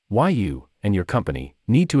Why you, and your company,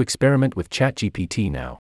 need to experiment with ChatGPT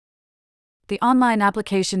now. The online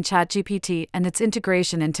application ChatGPT and its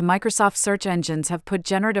integration into Microsoft search engines have put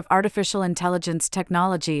generative artificial intelligence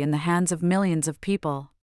technology in the hands of millions of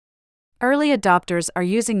people. Early adopters are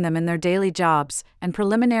using them in their daily jobs, and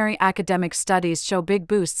preliminary academic studies show big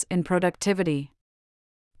boosts in productivity.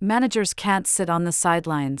 Managers can't sit on the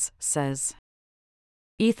sidelines, says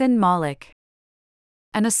Ethan Mollick,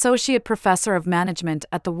 an associate professor of management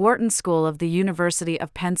at the Wharton School of the University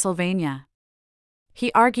of Pennsylvania.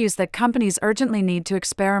 He argues that companies urgently need to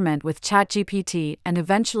experiment with ChatGPT and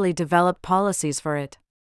eventually develop policies for it.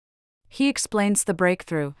 He explains the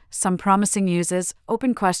breakthrough, some promising uses,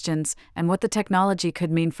 open questions, and what the technology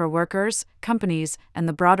could mean for workers, companies, and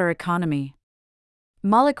the broader economy.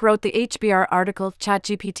 Mollick wrote the HBR article,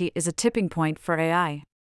 "ChatGPT is a tipping point for AI."